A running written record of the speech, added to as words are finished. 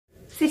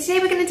So today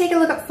we're going to take a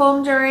look at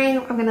form drawing.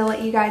 I'm going to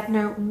let you guys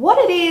know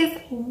what it is,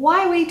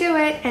 why we do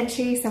it, and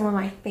show you some of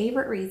my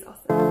favorite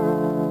resources.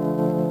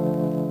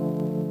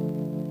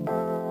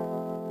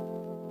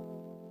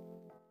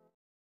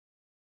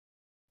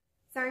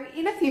 So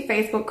in a few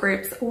Facebook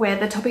groups where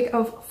the topic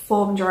of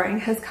form drawing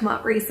has come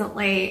up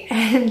recently,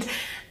 and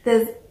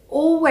there's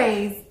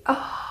always a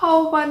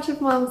whole bunch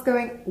of moms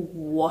going,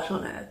 what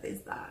on earth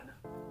is that?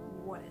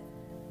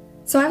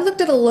 So I've looked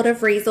at a lot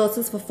of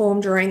resources for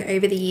form drawing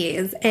over the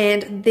years,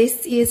 and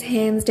this is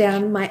hands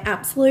down my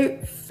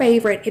absolute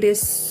favorite. It is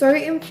so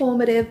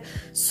informative,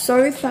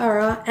 so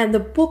thorough, and the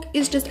book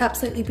is just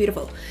absolutely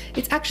beautiful.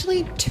 It's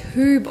actually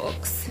 2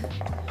 books.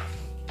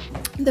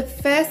 The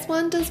first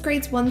one does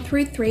grades 1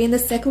 through 3 and the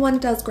second one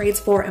does grades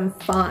 4 and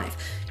 5.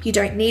 You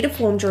don't need a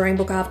form drawing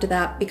book after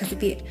that because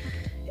at the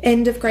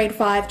end of grade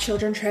 5,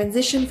 children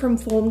transition from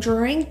form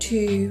drawing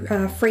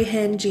to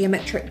freehand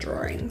geometric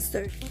drawing.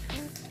 So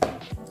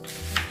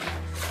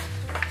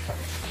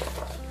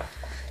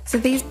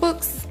these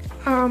books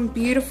are on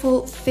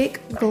beautiful, thick,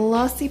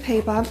 glossy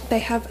paper. They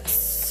have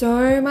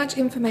so much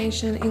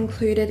information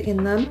included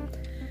in them.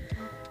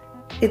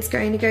 It's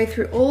going to go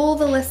through all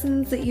the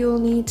lessons that you'll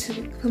need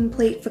to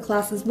complete for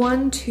classes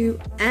 1, 2,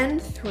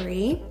 and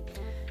 3.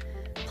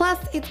 Plus,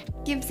 it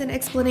gives an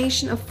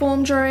explanation of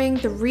form drawing,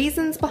 the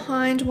reasons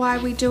behind why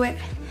we do it,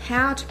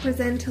 how to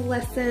present a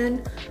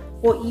lesson,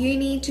 what you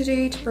need to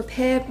do to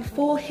prepare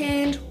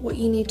beforehand, what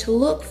you need to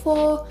look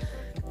for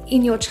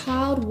in your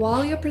child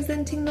while you're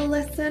presenting the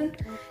lesson.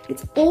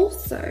 It's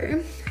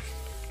also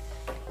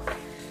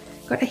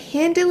got a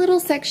handy little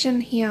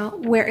section here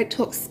where it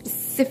talks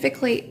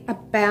specifically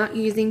about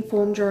using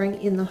form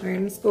drawing in the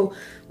homeschool,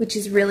 which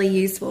is really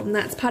useful, and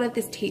that's part of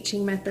this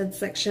teaching methods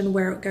section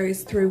where it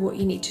goes through what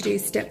you need to do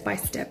step by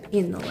step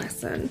in the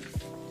lesson.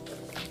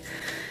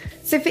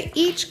 So for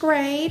each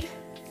grade,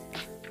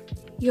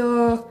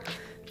 your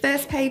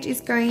first page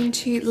is going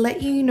to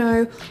let you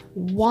know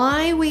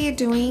why we are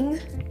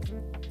doing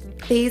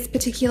these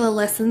particular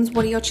lessons,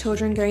 what are your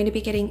children going to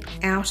be getting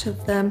out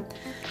of them,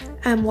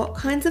 and what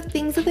kinds of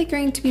things are they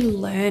going to be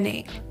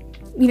learning.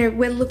 You know,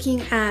 we're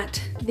looking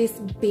at this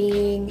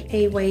being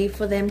a way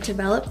for them to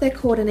develop their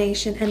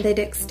coordination and their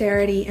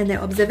dexterity and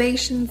their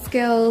observation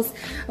skills,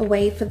 a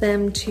way for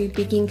them to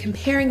begin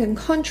comparing and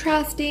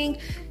contrasting,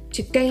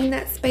 to gain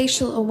that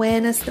spatial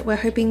awareness that we're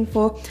hoping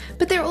for.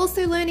 But they're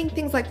also learning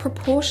things like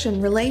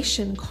proportion,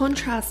 relation,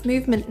 contrast,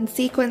 movement, and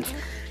sequence.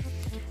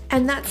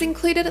 And that's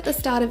included at the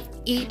start of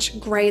each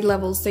grade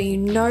level, so you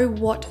know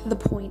what the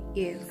point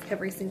is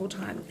every single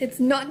time. It's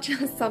not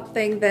just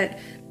something that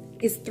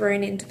is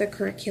thrown into the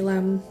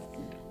curriculum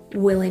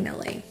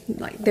willy-nilly.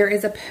 Like, there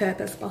is a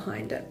purpose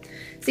behind it.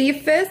 So your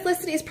first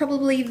lesson is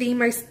probably the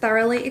most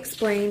thoroughly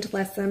explained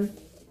lesson.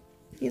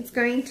 It's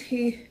going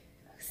to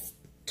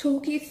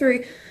talk you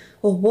through,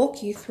 or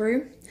walk you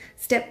through,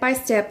 step by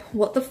step,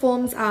 what the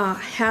forms are,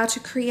 how to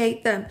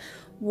create them,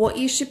 what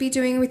you should be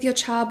doing with your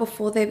child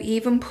before they've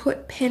even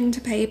put pen to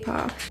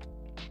paper.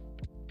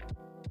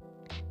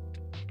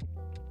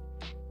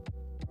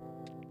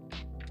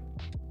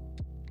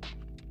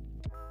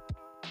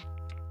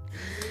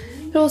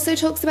 It also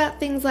talks about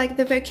things like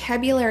the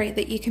vocabulary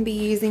that you can be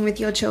using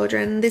with your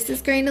children. This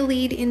is going to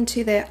lead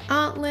into their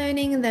art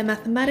learning and their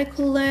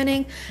mathematical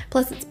learning,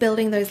 plus it's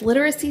building those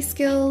literacy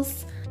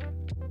skills.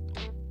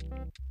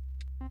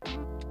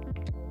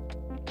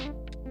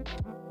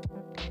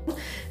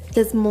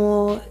 There's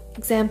more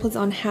examples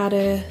on how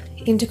to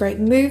integrate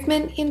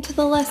movement into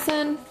the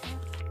lesson.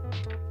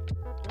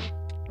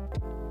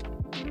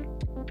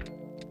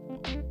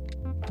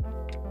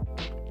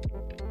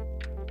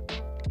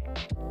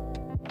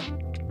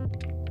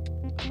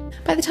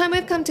 By the time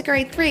we've come to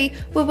grade 3,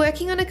 we're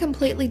working on a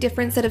completely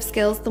different set of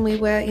skills than we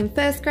were in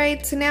first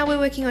grade. So now we're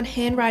working on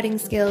handwriting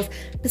skills,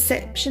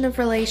 perception of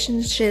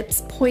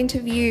relationships, point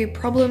of view,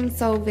 problem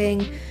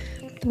solving.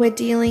 We're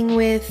dealing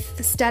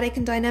with static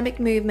and dynamic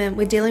movement.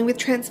 We're dealing with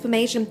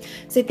transformation.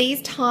 So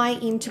these tie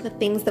into the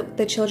things that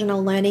the children are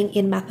learning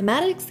in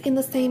mathematics in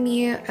the same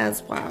year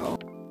as well.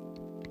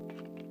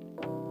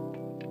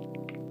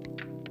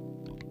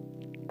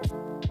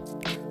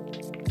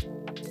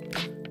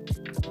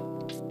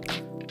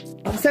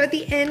 So at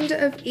the end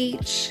of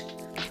each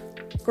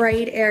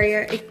grade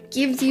area, it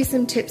gives you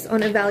some tips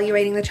on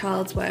evaluating the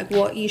child's work,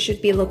 what you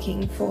should be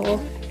looking for.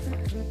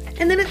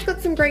 And then it's got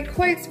some great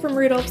quotes from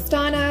Rudolf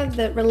Steiner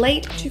that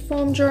relate to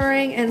form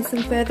drawing and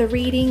some further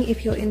reading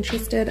if you're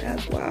interested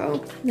as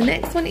well. The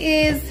next one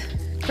is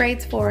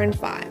grades 4 and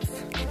 5.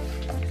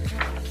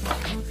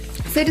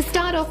 So to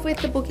start off with,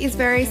 the book is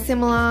very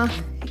similar.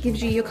 It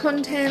gives you your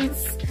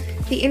contents,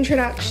 the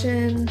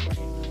introduction,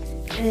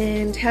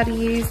 and how to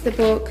use the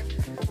book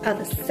are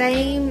the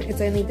same.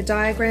 It's only the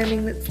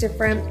diagramming that's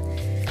different.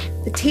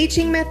 The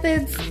teaching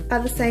methods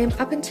are the same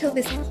up until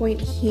this point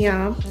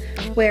here,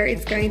 where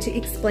it's going to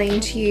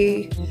explain to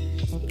you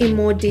in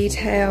more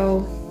detail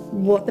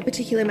what the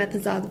particular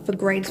methods are for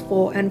grades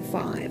 4 and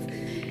 5.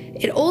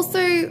 It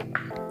also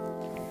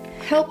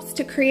helps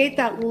to create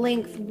that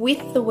length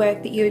with the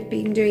work that you've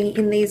been doing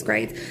in these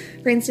grades.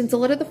 For instance, a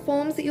lot of the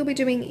forms that you'll be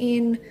doing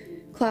in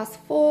class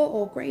 4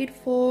 or grade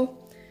 4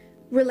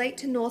 relate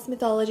to Norse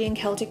mythology and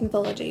Celtic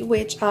mythology,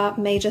 which are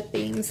major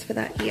themes for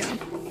that year.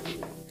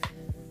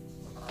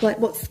 Like,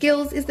 what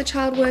skills is the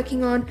child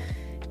working on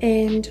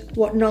and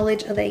what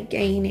knowledge are they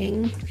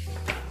gaining?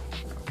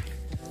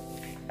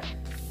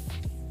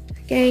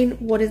 Again,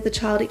 what is the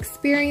child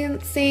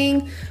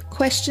experiencing?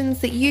 Questions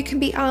that you can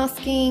be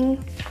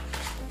asking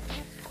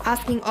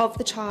of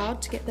the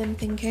child to get them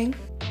thinking.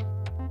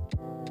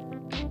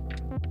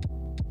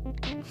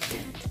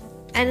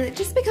 And it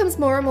just becomes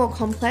more and more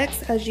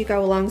complex as you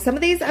go along. Some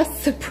of these are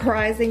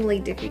surprisingly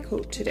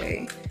difficult to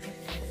do.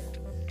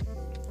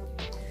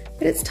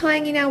 But it's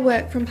tying in our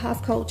work from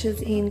past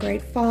cultures in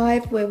grade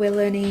 5, where we're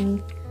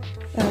learning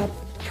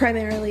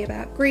primarily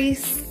about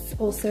Greece,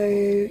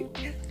 also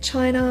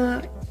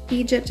China,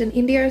 Egypt and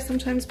India are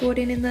sometimes brought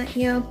in that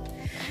year.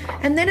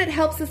 And then it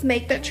helps us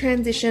make that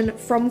transition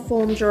from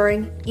form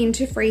drawing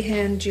into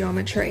freehand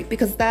geometry,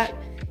 because that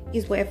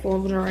is where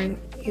form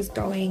drawing is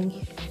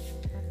going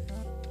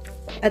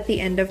at the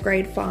end of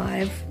grade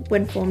 5.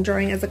 When form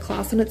drawing as a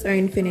class on its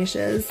own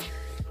finishes,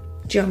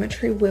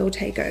 geometry will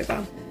take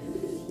over.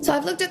 So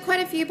I've looked at quite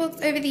a few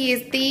books over the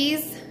years.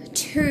 These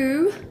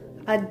two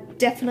are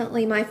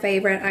definitely my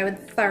favorite. I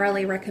would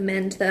thoroughly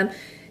recommend them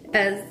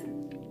as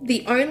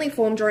the only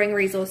form drawing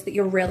resource that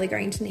you're really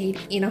going to need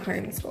in a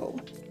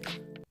homeschool.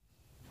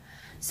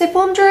 So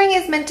form drawing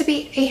is meant to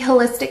be a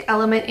holistic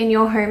element in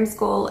your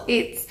homeschool.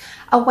 It's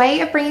a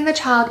way of bringing the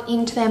child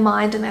into their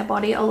mind and their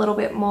body a little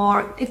bit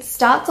more. It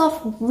starts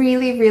off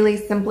really, really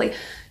simply.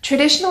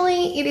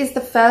 Traditionally, it is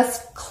the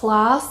first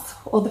class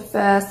or the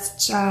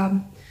first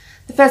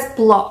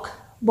block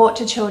brought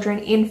to children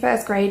in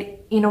first grade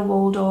in a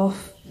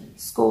Waldorf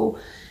school.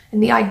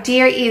 And the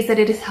idea is that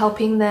it is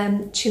helping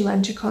them to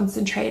learn to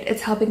concentrate.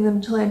 It's helping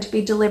them to learn to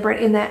be deliberate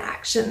in their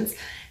actions.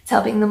 It's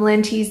helping them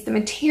learn to use the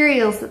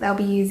materials that they'll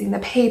be using, the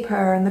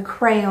paper and the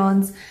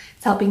crayons.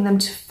 It's helping them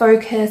to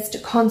focus, to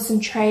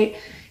concentrate.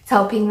 It's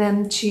helping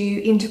them to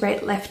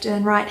integrate left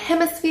and right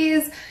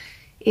hemispheres.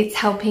 It's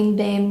helping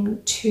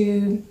them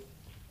to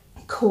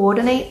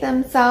coordinate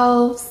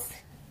themselves.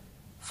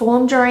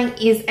 Form drawing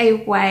is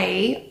a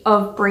way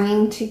of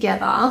bringing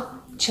together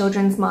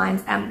children's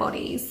minds and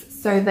bodies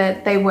so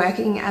that they're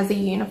working as a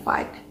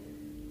unified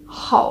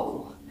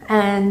whole.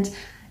 And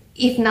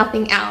if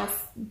nothing else,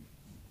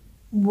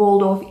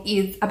 Waldorf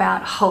is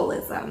about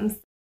holism.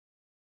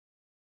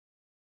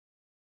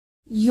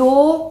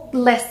 Your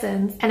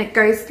lessons, and it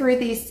goes through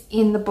this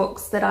in the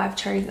books that I've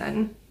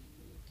chosen,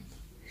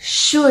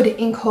 should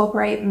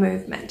incorporate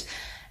movement.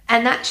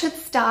 And that should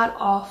start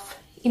off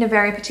in a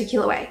very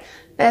particular way.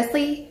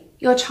 Firstly,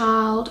 your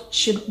child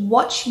should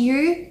watch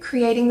you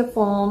creating the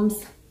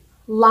forms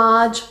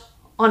large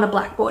on a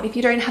blackboard. If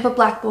you don't have a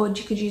blackboard,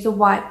 you could use a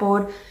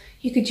whiteboard,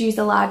 you could use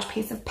a large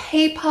piece of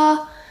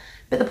paper,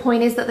 but the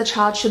point is that the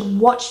child should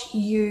watch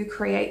you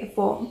create the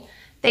form.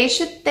 They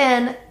should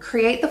then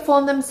create the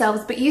form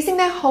themselves, but using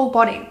their whole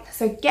body.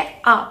 So get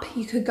up,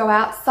 you could go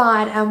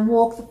outside and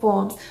walk the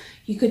forms.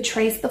 You could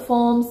trace the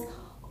forms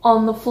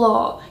on the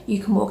floor.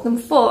 You can walk them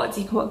forwards,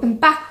 you can walk them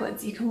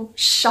backwards, you can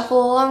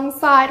shuffle along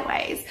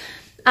sideways.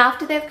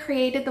 After they've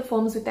created the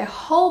forms with their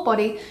whole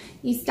body,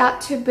 you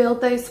start to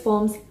build those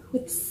forms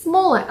with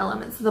smaller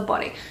elements of the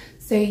body.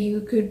 So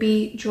you could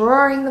be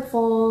drawing the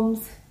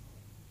forms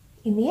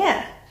in the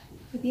air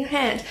with your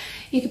hand.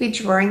 You could be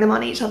drawing them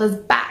on each other's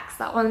backs.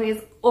 That one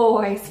is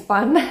always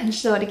fun and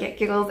sure to get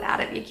giggles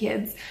out of your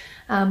kids.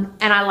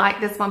 And I like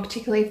this one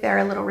particularly if they're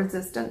a little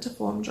resistant to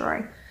form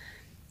drawing.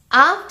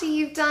 After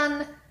you've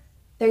done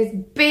those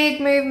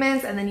big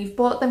movements and then you've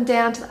brought them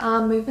down to the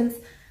arm movements,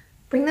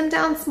 bring them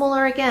down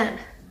smaller again.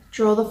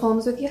 Draw the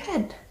forms with your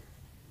head.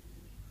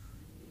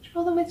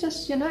 Draw them with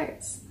just your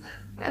nose.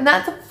 And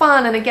that's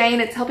fun, and again,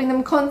 it's helping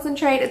them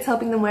concentrate, it's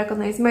helping them work on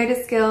those motor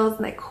skills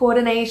and their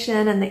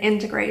coordination and the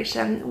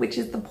integration, which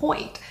is the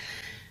point.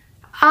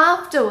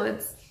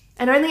 Afterwards,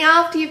 and only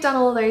after you've done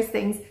all of those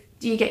things,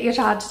 do you get your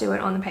child to do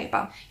it on the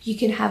paper. You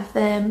can have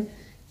them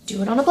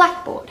do it on a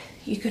blackboard.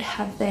 You could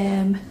have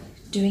them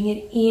doing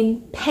it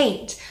in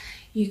paint.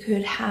 You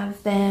could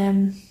have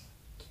them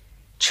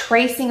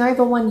tracing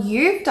over one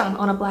you've done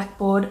on a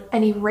blackboard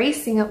and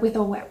erasing it with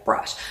a wet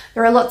brush.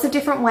 There are lots of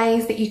different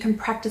ways that you can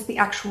practice the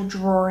actual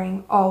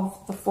drawing of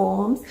the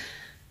forms.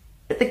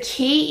 But the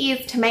key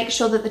is to make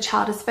sure that the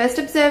child has first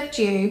observed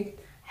you,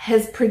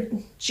 has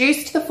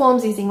produced the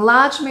forms using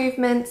large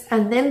movements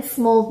and then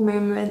small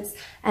movements,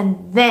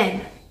 and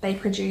then they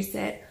produce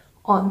it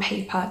on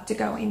paper to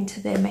go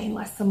into their main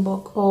lesson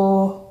book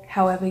or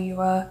however you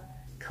are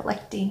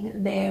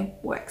collecting their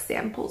work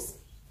samples.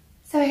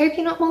 So I hope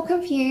you're not more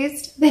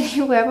confused than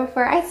you were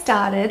before I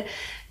started.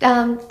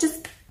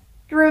 Just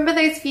remember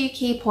those few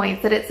key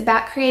points, that it's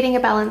about creating a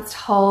balanced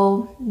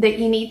whole, that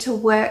you need to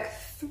work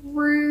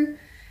through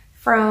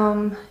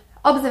from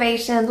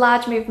observation,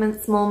 large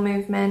movement, small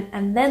movement,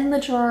 and then the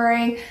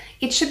drawing.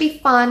 It should be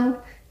fun.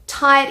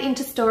 Tie it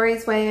into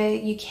stories where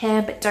you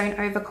can, but don't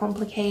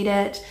overcomplicate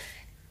it.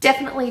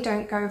 Definitely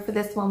don't go for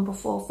this one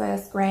before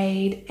first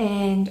grade,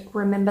 and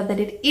remember that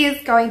it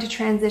is going to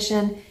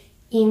transition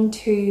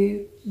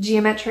into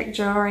geometric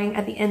drawing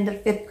at the end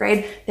of 5th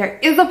grade. There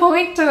is a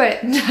point to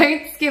it.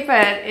 Don't skip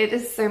it. It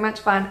is so much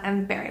fun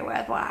and very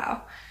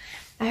worthwhile.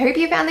 I hope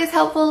you found this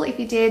helpful. If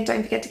you did,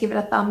 don't forget to give it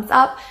a thumbs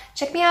up.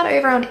 Check me out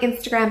over on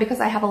Instagram because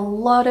I have a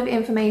lot of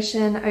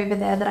information over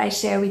there that I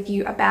share with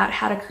you about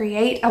how to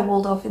create a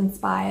Waldorf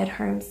inspired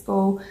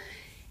homeschool.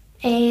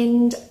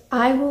 And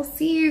I will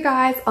see you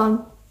guys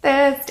on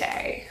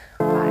Thursday.